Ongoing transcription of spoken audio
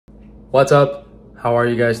What's up? How are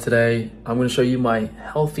you guys today? I'm going to show you my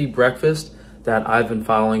healthy breakfast that I've been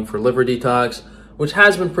following for liver detox, which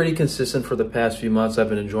has been pretty consistent for the past few months. I've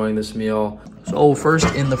been enjoying this meal. So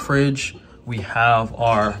first in the fridge, we have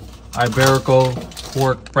our Iberico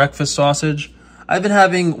pork breakfast sausage. I've been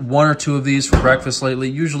having one or two of these for breakfast lately,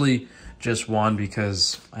 usually just one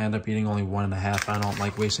because I end up eating only 1.5. I don't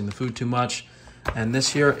like wasting the food too much. And this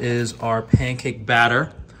here is our pancake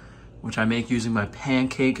batter, which I make using my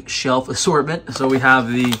pancake shelf assortment. So we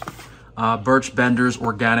have the Birch Bender's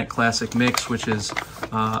Organic Classic Mix, which is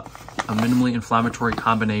a minimally inflammatory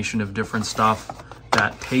combination of different stuff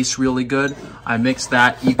that tastes really good. I mix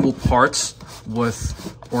that equal parts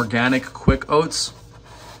with organic quick oats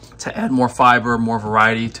to add more fiber, more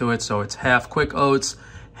variety to it. So it's half quick oats,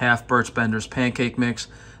 half Birch Bender's pancake mix.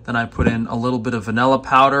 Then I put in a little bit of vanilla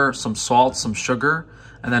powder, some salt, some sugar.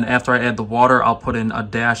 And then after I add the water, I'll put in a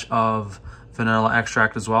dash of vanilla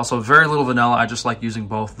extract as well. So very little vanilla. I just like using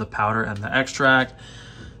both the powder and the extract.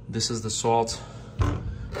 This is the salt.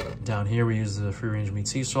 Down here, we use the free-range meat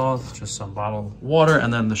sea salt, just some bottled water.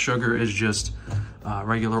 And then the sugar is just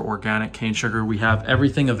regular organic cane sugar. We have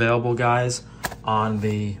everything available, guys, on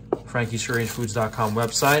the frankiesfreerangefoods.com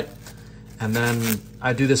website. And then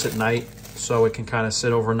I do this at night, so it can kind of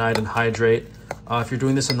sit overnight and hydrate. If you're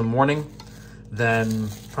doing this in the morning, then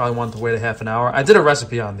probably want to wait a half an hour. I did a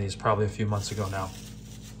recipe on these probably a few months ago now.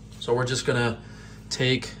 So we're just gonna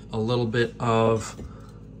take a little bit of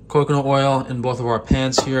coconut oil in both of our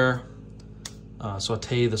pans here,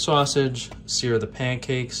 saute the sausage, sear the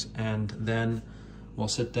pancakes, and then we'll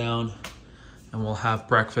sit down and we'll have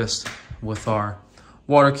breakfast with our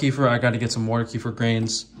water kefir. I got to get some water kefir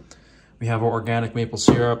grains. We have our organic maple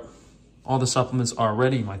syrup. All the supplements are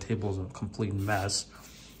ready. My table is a complete mess.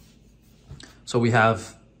 So we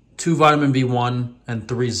have 2 vitamin B1 and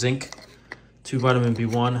 3 zinc. 2 vitamin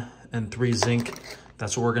B1 and 3 zinc.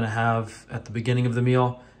 That's what we're gonna have at the beginning of the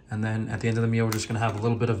meal. And then at the end of the meal, we're just gonna have a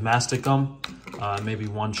little bit of mastic gum, maybe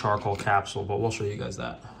 1 charcoal capsule, but we'll show you guys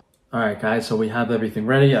that. All right, guys, so we have everything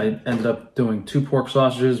ready. I ended up doing 2 pork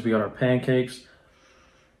sausages. We got our pancakes.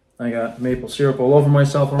 I got maple syrup all over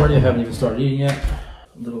myself already. I haven't even started eating yet.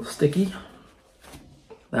 A little sticky.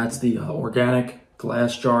 That's the organic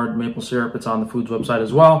glass jarred maple syrup. It's on the Foods website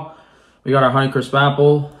as well. We got our Honeycrisp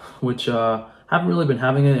apple, which haven't really been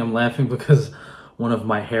having it. I'm laughing because one of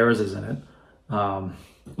my hairs is in it.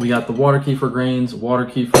 We got the water kefir grains, water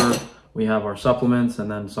kefir. We have our supplements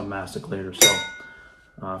and then some mastic later.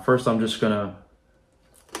 So first I'm just gonna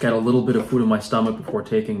get a little bit of food in my stomach before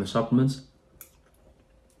taking the supplements.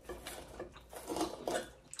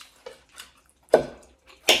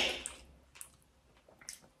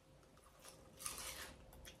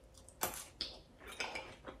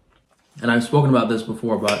 And I've spoken about this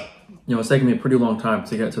before, but it's taken me a pretty long time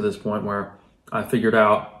to get to this point where I figured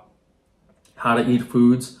out how to eat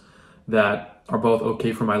foods that are both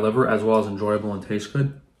okay for my liver as well as enjoyable and taste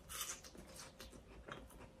good.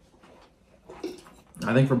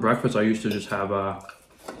 I think for breakfast, I used to just have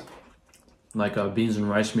like a beans and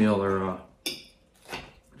rice meal or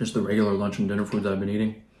just the regular lunch and dinner foods I've been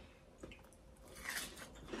eating.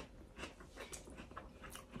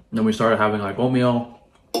 And then we started having like oatmeal,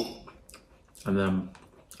 and then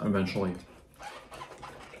eventually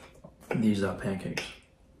these pancakes.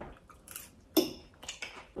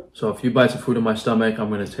 So a few bites of food in my stomach.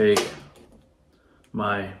 I'm gonna take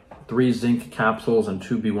my 3 zinc capsules and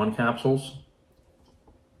 2 B1 capsules.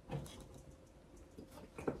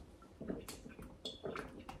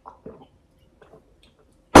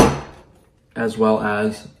 As well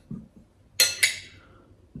as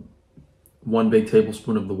 1 big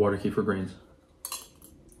tablespoon of the water kefir grains.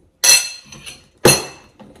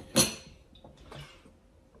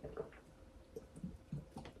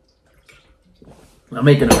 I'm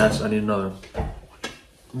making a mess. I need another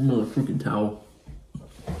freaking towel.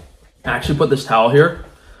 I actually put this towel here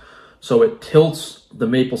so it tilts the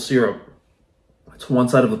maple syrup to one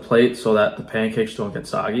side of the plate so that the pancakes don't get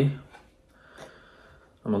soggy.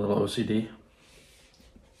 I'm a little OCD.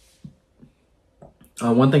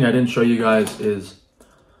 One thing I didn't show you guys is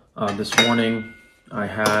this morning I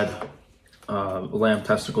had lamb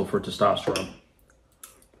testicle for testosterone.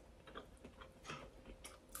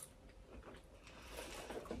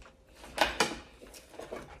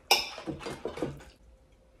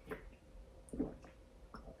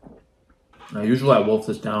 Now, usually I wolf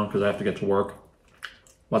this down because I have to get to work.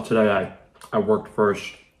 But today I worked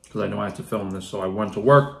first because I know I have to film this. So I went to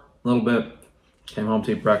work a little bit, came home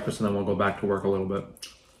to eat breakfast, and then we'll go back to work a little bit.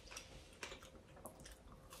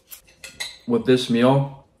 With this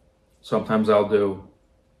meal, sometimes I'll do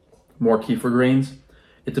more kefir grains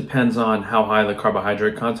it depends on how high the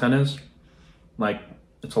carbohydrate content is. Like,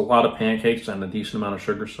 it's a lot of pancakes and a decent amount of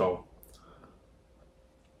sugar, so.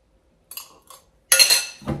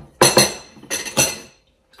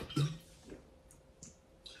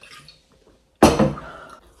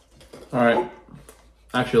 All right,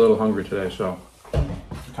 actually a little hungry today, so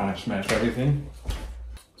kind of smashed everything.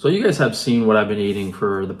 So you guys have seen what I've been eating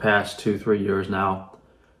for the past 2-3 years now.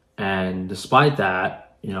 And despite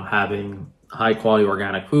that, you know, having high quality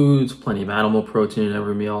organic foods, plenty of animal protein in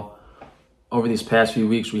every meal, over these past few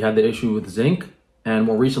weeks, we had the issue with zinc, and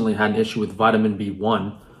more recently had an issue with vitamin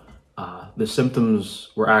B1. The symptoms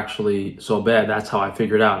were actually so bad. That's how I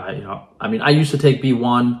figured out. I used to take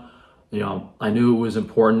B1. You know, I knew it was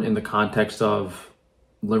important in the context of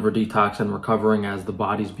liver detox and recovering, as the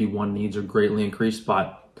body's B1 needs are greatly increased,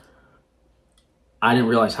 but I didn't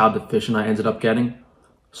realize how deficient I ended up getting.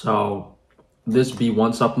 So this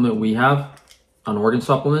B1 supplement we have on organ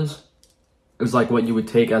supplements is like what you would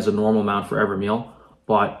take as a normal amount for every meal,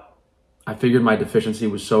 but I figured my deficiency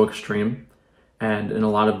was so extreme, and in a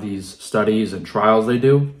lot of these studies and trials they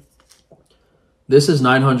do, this is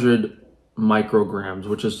 900 micrograms,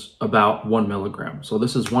 which is about 1 milligram. So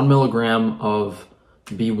this is 1 milligram of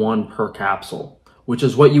B1 per capsule, which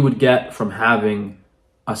is what you would get from having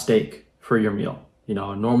a steak for your meal, you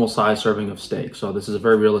know, a normal size serving of steak. So this is a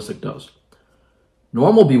very realistic dose.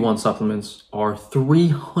 Normal B1 supplements are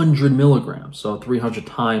 300 milligrams, so 300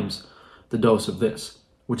 times the dose of this,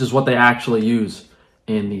 which is what they actually use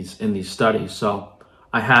in these studies. So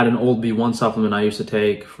I had an old B1 supplement I used to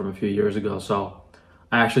take from a few years ago, so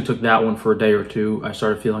I actually took that one for a day or two. I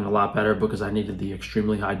started feeling a lot better because I needed the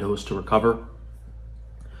extremely high dose to recover.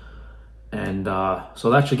 And so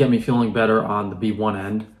that should get me feeling better on the B1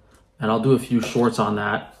 end. And I'll do a few shorts on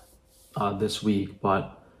that this week.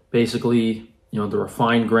 But basically, you know, the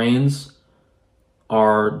refined grains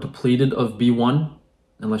are depleted of B1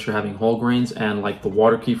 unless you're having whole grains. And like the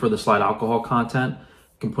water kefir, the slight alcohol content,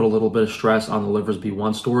 can put a little bit of stress on the liver's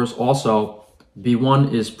B1 stores. Also,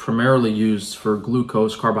 B1 is primarily used for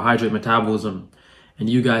glucose carbohydrate metabolism. And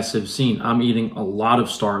you guys have seen I'm eating a lot of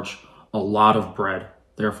starch, a lot of bread.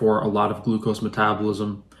 Therefore, a lot of glucose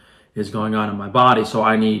metabolism is going on in my body. So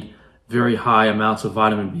I need very high amounts of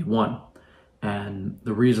vitamin B1. And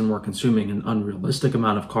the reason we're consuming an unrealistic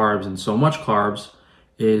amount of carbs and so much carbs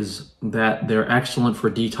is that they're excellent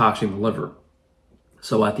for detoxing the liver.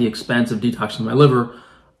 So at the expense of detoxing my liver,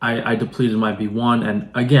 I depleted my B1. And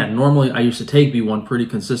again, normally I used to take B1 pretty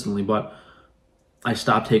consistently, but I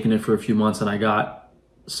stopped taking it for a few months and I got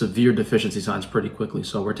severe deficiency signs pretty quickly.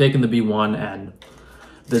 So we're taking the B1 and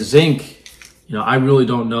the zinc. You know, I really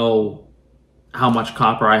don't know how much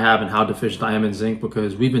copper I have and how deficient I am in zinc,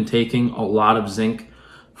 because we've been taking a lot of zinc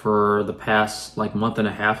for the past like month and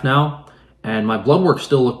a half now, and my blood work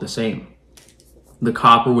still looked the same. The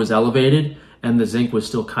copper was elevated and the zinc was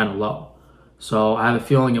still kind of low. So I have a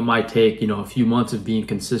feeling it might take, you know, a few months of being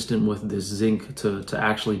consistent with this zinc to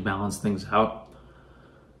actually balance things out.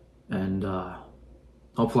 And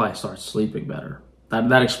hopefully I start sleeping better.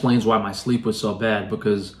 That explains why my sleep was so bad,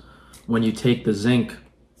 because when you take the zinc,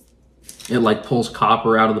 it like pulls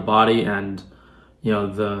copper out of the body, and you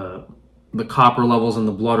know, the copper levels in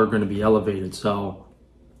the blood are going to be elevated. So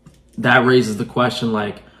that raises the question,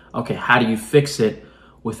 like, okay, how do you fix it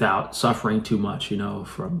without suffering too much, you know,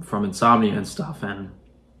 from insomnia and stuff? And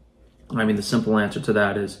I mean, the simple answer to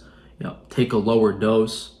that is, you know, take a lower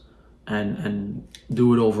dose and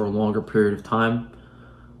do it over a longer period of time.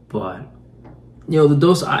 But you know, the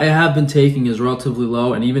dose I have been taking is relatively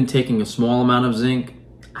low, and even taking a small amount of zinc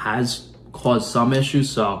has caused some issues.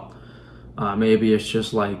 So maybe it's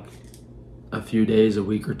just like a few days, a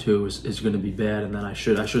week or two is going to be bad, and then I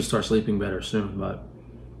should start sleeping better soon. But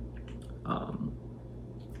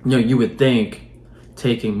you know, you would think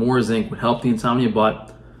taking more zinc would help the insomnia,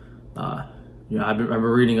 but you know, I've been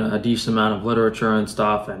reading a decent amount of literature and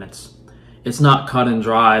stuff, and it's not cut and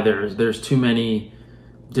dry. There's too many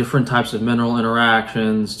different types of mineral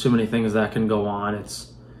interactions, too many things that can go on.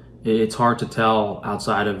 It's hard to tell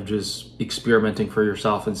outside of just experimenting for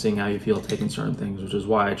yourself and seeing how you feel taking certain things, which is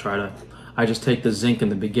why I just take the zinc in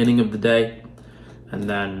the beginning of the day, and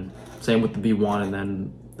then same with the B1, and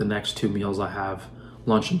then the next 2 meals I have,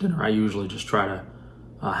 lunch and dinner, I usually just try to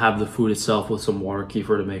have the food itself with some water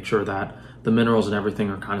kefir to make sure that the minerals and everything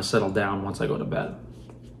are kind of settled down once I go to bed.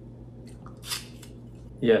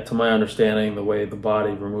 Yeah, to my understanding, the way the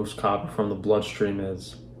body removes copper from the bloodstream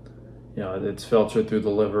is, you know, it's filtered through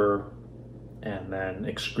the liver and then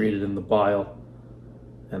excreted in the bile,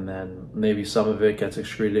 and then maybe some of it gets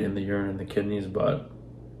excreted in the urine and the kidneys. But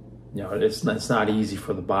you know, it's not easy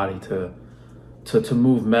for the body to to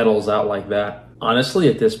move metals out like that. Honestly,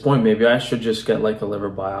 at this point, maybe I should just get like a liver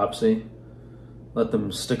biopsy. Let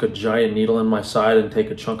them stick a giant needle in my side and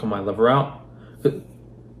take a chunk of my liver out.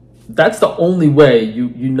 That's the only way you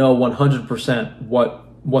know 100%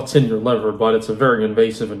 what's in your liver, but it's a very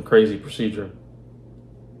invasive and crazy procedure.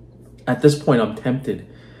 At this point, I'm tempted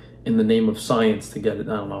in the name of science to get it.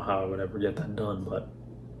 I don't know how I would ever get that done, but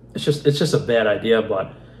it's just a bad idea,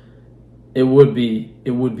 but it would be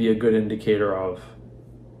a good indicator of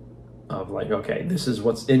like, okay, this is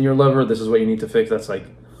what's in your liver, this is what you need to fix. That's like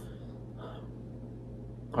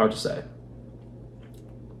hard to say.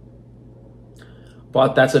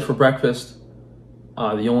 But that's it for breakfast.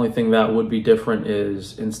 The only thing that would be different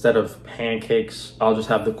is instead of pancakes, I'll just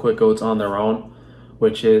have the quick oats on their own,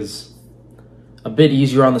 which is a bit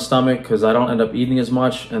easier on the stomach because I don't end up eating as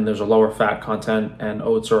much and there's a lower fat content, and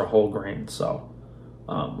oats are a whole grain. So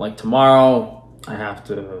like tomorrow I have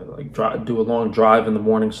to like do a long drive in the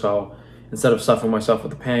morning, so instead of stuffing myself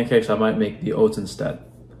with the pancakes, I might make the oats instead.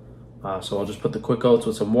 So I'll just put the quick oats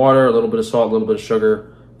with some water, a little bit of salt, a little bit of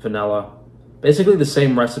sugar, vanilla. Basically the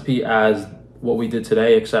same recipe as what we did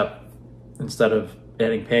today, except instead of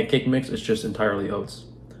adding pancake mix, it's just entirely oats.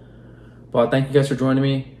 But thank you guys for joining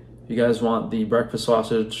me. If you guys want the breakfast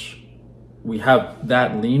sausage, we have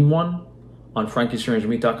that lean one on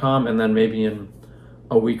frankiesfree-range-meat.com, and then maybe in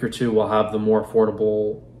a week or two we'll have the more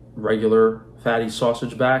affordable regular fatty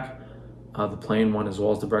sausage back, the plain one as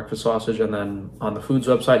well as the breakfast sausage. And then on the foods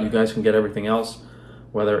website you guys can get everything else,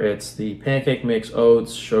 whether it's the pancake mix,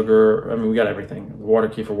 oats, sugar. I mean, we got everything. Water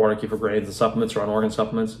kefir grains, the supplements are on organ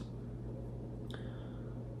supplements.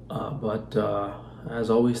 But as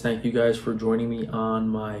always, thank you guys for joining me on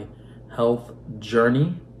my health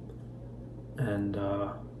journey. And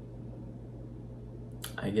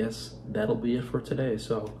I guess that'll be it for today.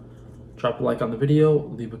 So drop a like on the video,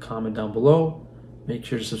 leave a comment down below. Make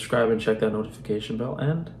sure to subscribe and check that notification bell,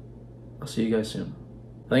 and I'll see you guys soon.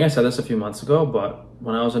 I think I said this a few months ago, but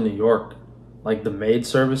when I was in New York, like the maid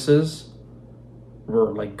services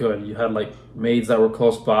were like good. You had like maids that were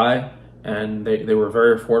close by, and they were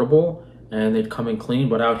very affordable, and they'd come and clean.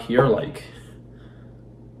 But out here, like,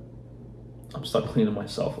 I'm stuck cleaning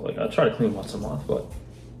myself. Like, I try to clean once a month, but